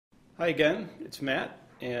Hi again, it's Matt,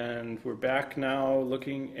 and we're back now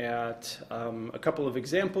looking at a couple of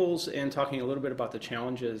examples and talking a little bit about the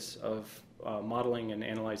challenges of modeling and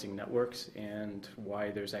analyzing networks and why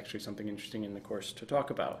there's actually something interesting in the course to talk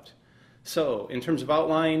about. So, in terms of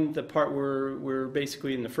outline, the part we're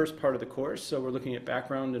basically in the first part of the course, so we're looking at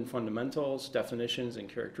background and fundamentals, definitions and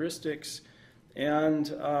characteristics. And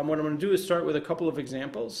what I'm going to do is start with a couple of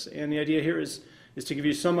examples, and the idea here is to give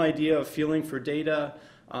you some idea of feeling for data,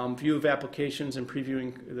 view of applications, and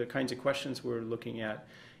previewing the kinds of questions we're looking at.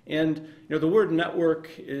 And the word network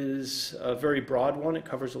is a very broad one. It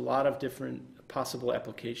covers a lot of different possible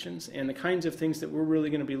applications. And the kinds of things that we're really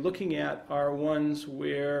going to be looking at are ones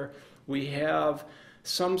where we have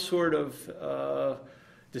some sort of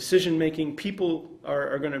decision-making. People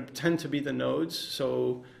are going to tend to be the nodes.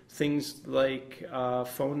 So things like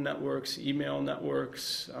phone networks, email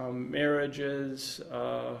networks, marriages,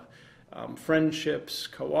 friendships,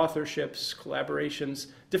 co-authorships, collaborations,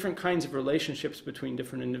 different kinds of relationships between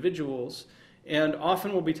different individuals. And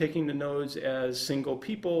often we'll be taking the nodes as single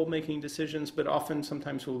people making decisions, but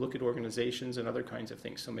sometimes we'll look at organizations and other kinds of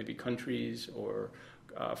things, so maybe countries or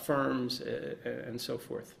firms and so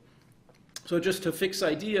forth. So just to fix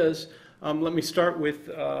ideas, let me start with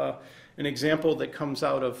an example that comes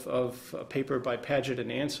out of a paper by Paget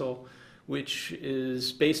and Ansel, which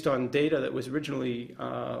is based on data that was originally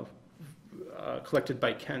collected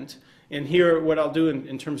by Kent. And here what I'll do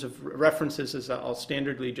in terms of references is I'll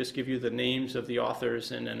standardly just give you the names of the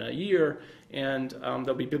authors and then a year, and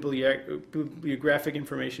there'll be bibliographic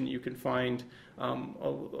information that you can find,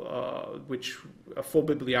 a full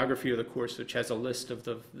bibliography of the course, which has a list of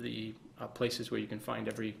the places where you can find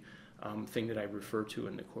every thing that I refer to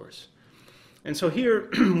in the course. And so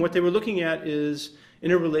here, what they were looking at is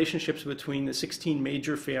interrelationships between the 16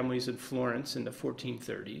 major families in Florence in the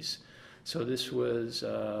 1430s. So this was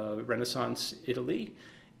Renaissance Italy.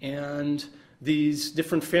 And these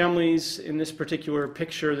different families in this particular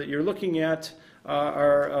picture that you're looking at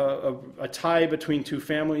are a tie between two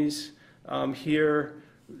families. Here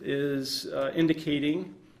is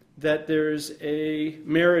indicating that there's a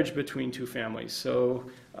marriage between two families. So,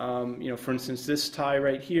 for instance, this tie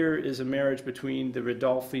right here is a marriage between the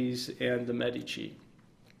Ridolfis and the Medici.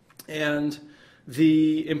 And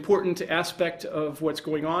the important aspect of what's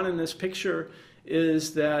going on in this picture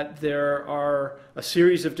is that there are a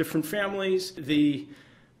series of different families. The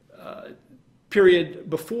period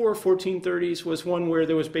before 1430s was one where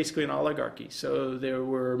there was basically an oligarchy. So there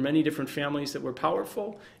were many different families that were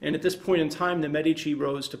powerful. And at this point in time, the Medici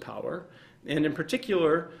rose to power. And in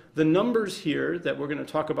particular, the numbers here that we're going to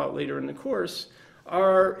talk about later in the course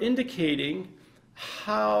are indicating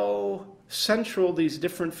how central these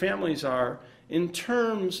different families are in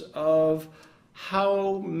terms of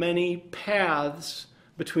how many paths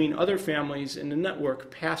between other families in the network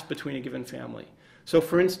pass between a given family. So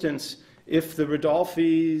for instance, if the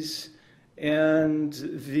Ridolfis and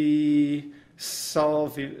the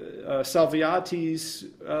Salviatis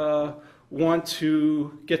want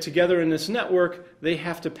to get together in this network, they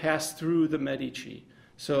have to pass through the Medici.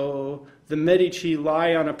 So the Medici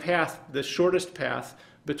lie on a path, the shortest path,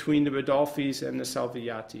 between the Ridolfis and the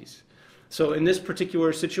Salviatis. So in this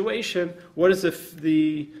particular situation, what does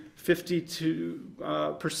the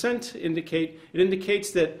 52% indicate? It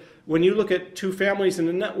indicates that when you look at two families in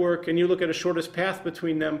the network and you look at a shortest path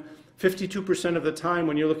between them, 52% of the time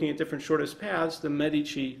when you're looking at different shortest paths, the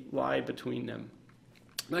Medici lie between them.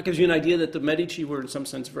 That gives you an idea that the Medici were in some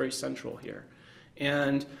sense very central here.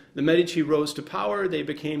 And the Medici rose to power. They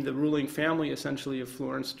became the ruling family, essentially, of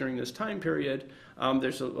Florence during this time period.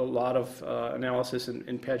 There's a lot of analysis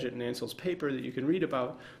in Paget and Ansel's paper that you can read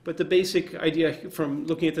about. But the basic idea from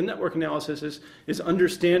looking at the network analysis is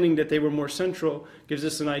understanding that they were more central gives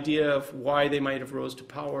us an idea of why they might have rose to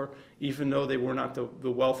power, even though they were not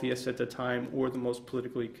the wealthiest at the time or the most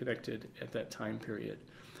politically connected at that time period.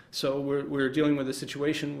 So we're dealing with a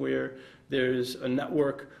situation where there's a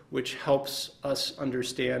network which helps us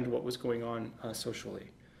understand what was going on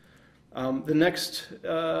socially. The next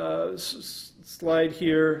slide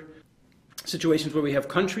here, situations where we have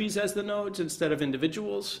countries as the nodes instead of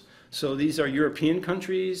individuals. So these are European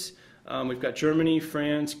countries. We've got Germany,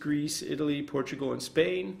 France, Greece, Italy, Portugal, and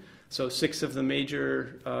Spain. So 6 of the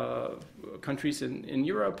major countries in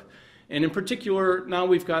Europe. And in particular, now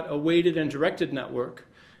we've got a weighted and directed network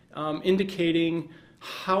indicating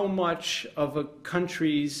how much of a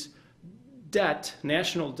country's debt,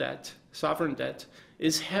 national debt, sovereign debt,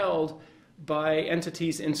 is held by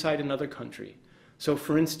entities inside another country. So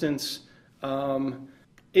for instance,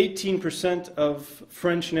 18% of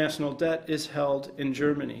French national debt is held in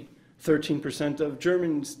Germany. 13% of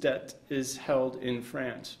Germany's debt is held in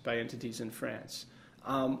France by entities in France.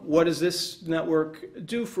 What does this network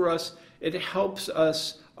do for us? It helps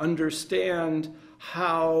us understand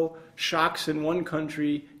how shocks in one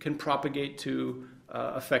country can propagate to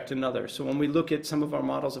affect another. So when we look at some of our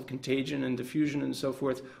models of contagion and diffusion and so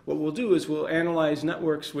forth, what we'll do is we'll analyze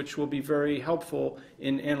networks, which will be very helpful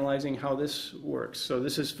in analyzing how this works. So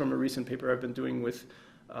this is from a recent paper I've been doing with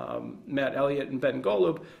Matt Elliott and Ben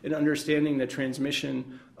Golub in understanding the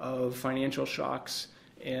transmission of financial shocks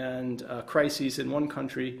and crises in one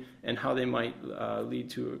country and how they might lead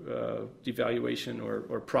to devaluation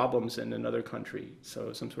or problems in another country.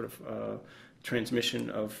 So some sort of transmission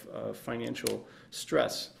of financial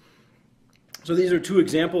stress. So these are two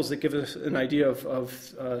examples that give us an idea of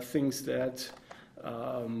things that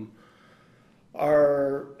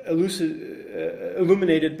are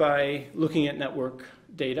illuminated by looking at network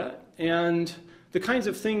data. And the kinds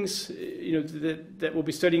of things that we'll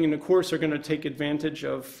be studying in the course are going to take advantage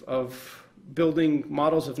of building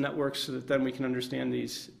models of networks so that then we can understand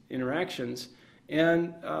these interactions.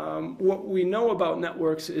 And what we know about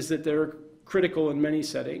networks is that they're critical in many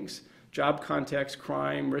settings: job context,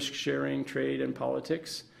 crime, risk sharing, trade, and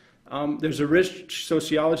politics. There's a rich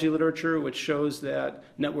sociology literature which shows that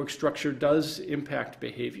network structure does impact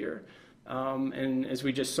behavior. And as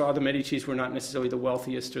we just saw, the Medicis were not necessarily the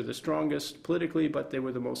wealthiest or the strongest politically, but they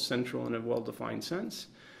were the most central in a well-defined sense.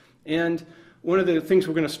 And one of the things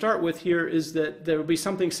we're going to start with here is that there will be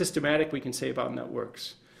something systematic we can say about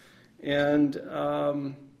networks. And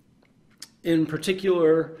in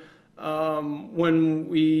particular, when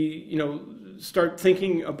we start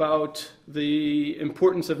thinking about the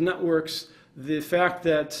importance of networks, the fact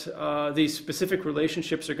that these specific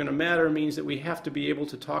relationships are going to matter means that we have to be able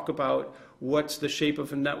to talk about what's the shape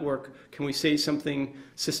of a network. Can we say something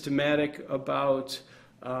systematic about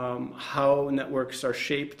how networks are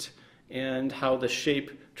shaped and how the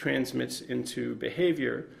shape transmits into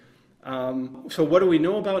behavior? So what do we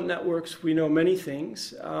know about networks? We know many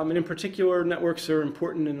things, and in particular, networks are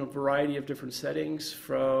important in a variety of different settings,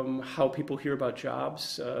 from how people hear about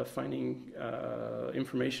jobs, finding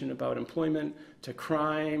information about employment, to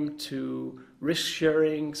crime, to risk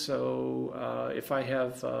sharing. So if I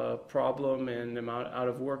have a problem and I'm out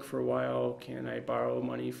of work for a while, can I borrow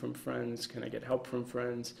money from friends? Can I get help from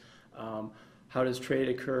friends? How does trade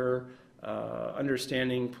occur?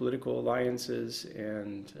 Understanding political alliances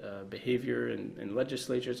and behavior in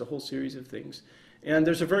legislatures, a whole series of things. And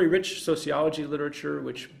there's a very rich sociology literature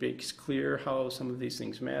which makes clear how some of these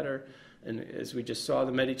things matter. And as we just saw,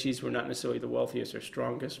 the Medicis were not necessarily the wealthiest or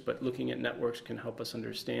strongest, but looking at networks can help us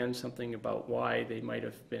understand something about why they might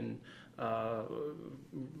have been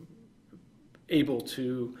able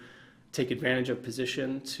to take advantage of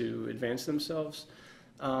position to advance themselves.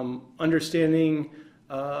 Understanding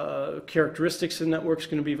characteristics of networks is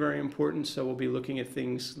going to be very important, so we'll be looking at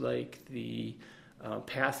things like the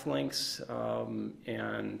path lengths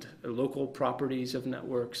and local properties of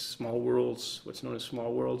networks, small worlds, what's known as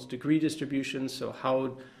small worlds, degree distributions, so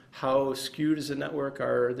how skewed is a network?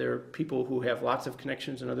 Are there people who have lots of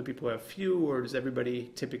connections and other people who have few, or does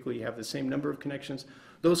everybody typically have the same number of connections?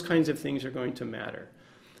 Those kinds of things are going to matter.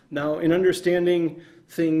 Now, in understanding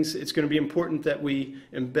things, it's going to be important that we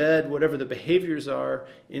embed whatever the behaviors are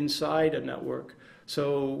inside a network.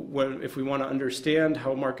 So if we want to understand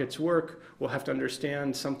how markets work, we'll have to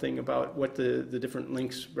understand something about what the different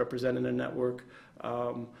links represent in a network.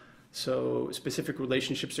 So specific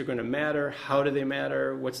relationships are going to matter. How do they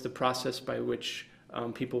matter? What's the process by which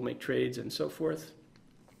people make trades and so forth?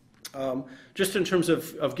 Just in terms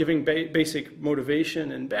of giving basic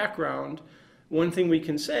motivation and background, one thing we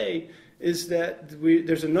can say is that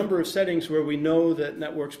there's a number of settings where we know that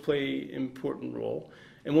networks play an important role.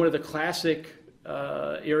 And one of the classic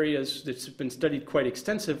areas that's been studied quite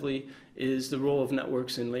extensively is the role of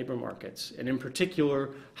networks in labor markets, and in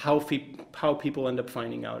particular, how people end up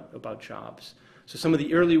finding out about jobs. So some of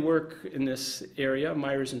the early work in this area,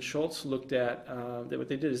 Myers and Schultz, looked at, what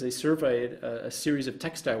they did is they surveyed a series of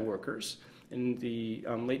textile workers in the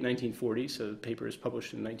late 1940s, so the paper is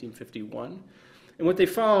published in 1951. And what they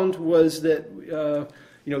found was that,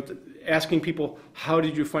 asking people, how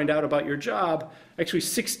did you find out about your job? Actually,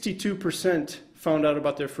 62% found out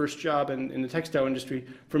about their first job in the textile industry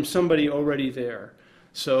from somebody already there.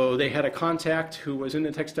 So they had a contact who was in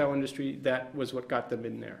the textile industry. That was what got them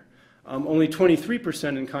in there. Only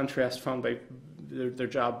 23%, in contrast, found their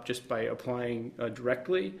job just by applying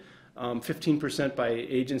directly. 15% by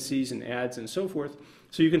agencies and ads and so forth.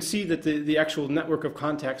 So you can see that the actual network of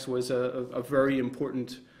contacts was a very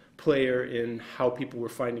important player in how people were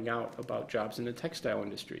finding out about jobs in the textile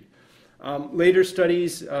industry. Later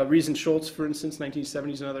studies, Rees and Schultz, for instance,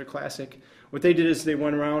 1970s, another classic. What they did is they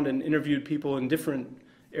went around and interviewed people in different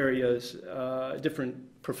areas, different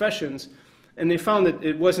professions, and they found that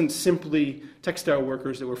it wasn't simply textile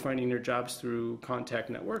workers that were finding their jobs through contact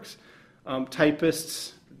networks.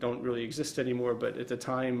 Typists don't really exist anymore, but at the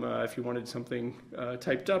time, if you wanted something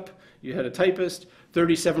typed up, you had a typist.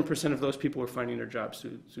 37% of those people were finding their jobs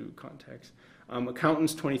through contacts.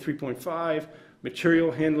 Accountants, 23.5%.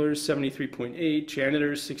 Material handlers, 73.8%.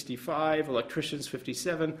 Janitors, 65%. Electricians,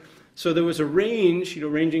 57%. So there was a range,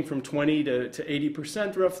 ranging from 20 to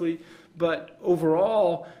 80% roughly. But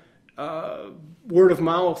overall, word of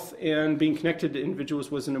mouth and being connected to individuals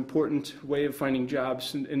was an important way of finding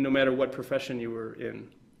jobs, and no matter what profession you were in.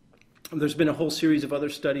 There's been a whole series of other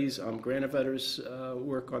studies. Granovetter's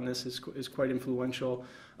work on this is quite influential.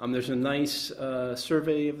 There's a nice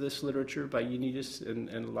survey of this literature by Unitas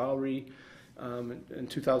and Lowry in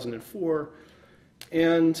 2004.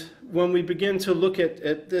 And when we begin to look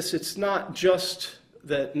at this, it's not just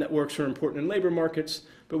that networks are important in labor markets,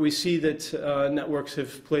 but we see that networks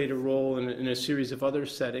have played a role in a series of other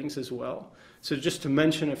settings as well. So just to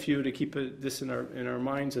mention a few to keep this in our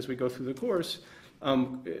minds as we go through the course,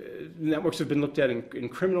 networks have been looked at in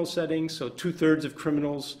criminal settings. So 2/3 of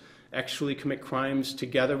criminals actually commit crimes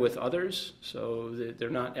together with others, so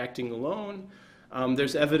they're not acting alone.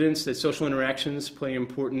 There's evidence that social interactions play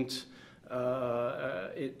important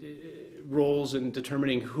roles in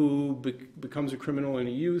determining who becomes a criminal in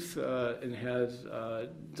a youth and has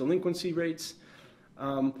delinquency rates.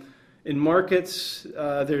 In markets,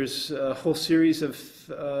 there's a whole series of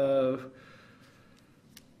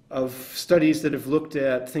studies that have looked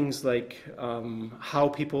at things like how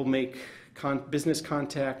people make business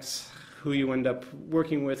contacts, who you end up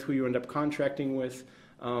working with, who you end up contracting with.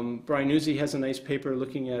 Brian Nuzzi has a nice paper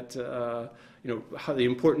looking at how the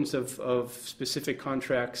importance of specific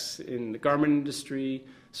contracts in the garment industry.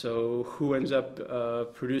 So who ends up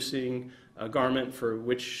producing a garment for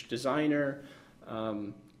which designer.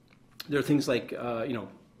 There are things like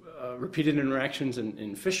repeated interactions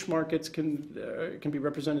in fish markets can be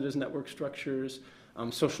represented as network structures.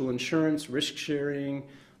 Social insurance, risk sharing.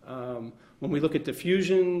 When we look at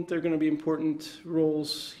diffusion, there are going to be important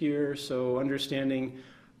roles here. So understanding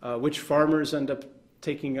which farmers end up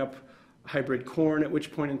taking up hybrid corn at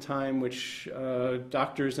which point in time, which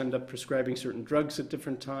doctors end up prescribing certain drugs at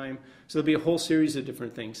different time. So there'll be a whole series of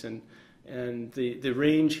different things, and the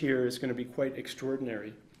range here is going to be quite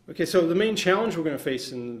extraordinary. Okay, so the main challenge we're going to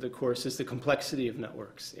face in the course is the complexity of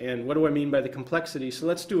networks. And what do I mean by the complexity? So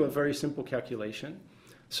let's do a very simple calculation.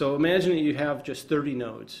 So imagine that you have just 30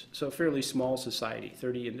 nodes, so a fairly small society,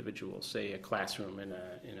 30 individuals, say a classroom in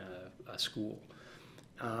a school.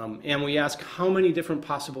 And we ask how many different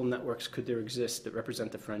possible networks could there exist that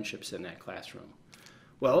represent the friendships in that classroom?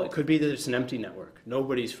 Well, it could be that it's an empty network.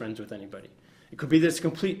 Nobody's friends with anybody. It could be that it's a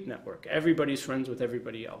complete network. Everybody's friends with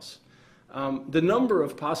everybody else. The number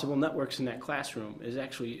of possible networks in that classroom is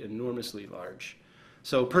actually enormously large.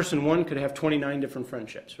 So person 1 could have 29 different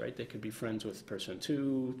friendships, right? They could be friends with person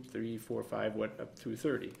 2, 3, 4, 5, up through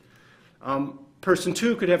 30. Person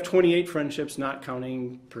 2 could have 28 friendships, not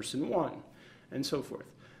counting person 1, and so forth.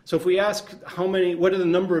 So if we ask what are the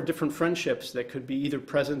number of different friendships that could be either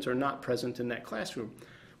present or not present in that classroom,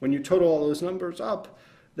 when you total all those numbers up,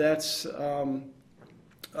 that's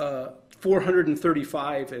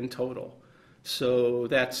 435 in total. So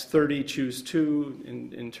that's 30 choose 2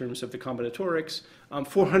 in terms of the combinatorics,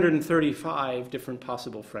 435 different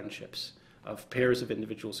possible friendships of pairs of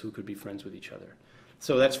individuals who could be friends with each other.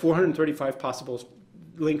 So that's 435 possible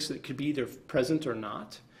links that could be either present or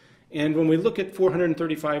not. And when we look at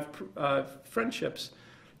 435 friendships,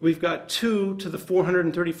 we've got 2 to the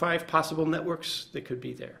 435 possible networks that could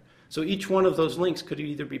be there. So each one of those links could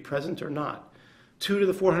either be present or not. 2 to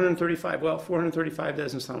the 435, well, 435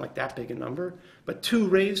 doesn't sound like that big a number, but 2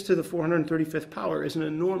 raised to the 435th power is an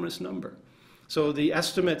enormous number. So the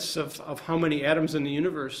estimates of how many atoms in the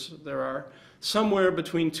universe there are, somewhere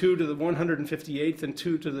between 2 to the 158th and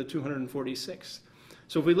 2 to the 246th.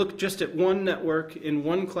 So if we look just at one network in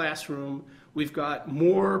one classroom, we've got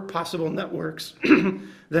more possible networks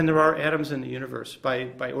than there are atoms in the universe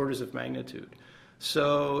by orders of magnitude.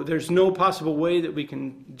 So there's no possible way that we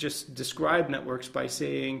can just describe networks by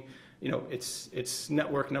saying, it's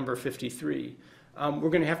network number 53. We're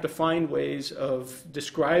going to have to find ways of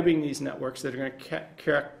describing these networks that are going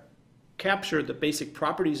to capture the basic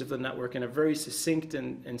properties of the network in a very succinct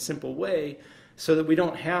and simple way, so that we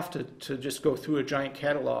don't have to just go through a giant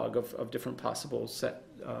catalog of different possible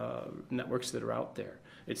networks that are out there.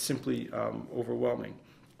 It's simply overwhelming.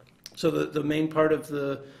 So the main part of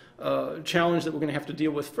the challenge that we're going to have to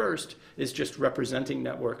deal with first is just representing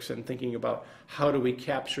networks and thinking about how do we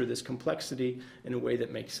capture this complexity in a way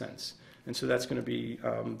that makes sense. And so that's going to be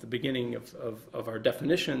the beginning of our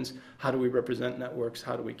definitions. How do we represent networks?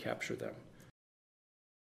 How do we capture them?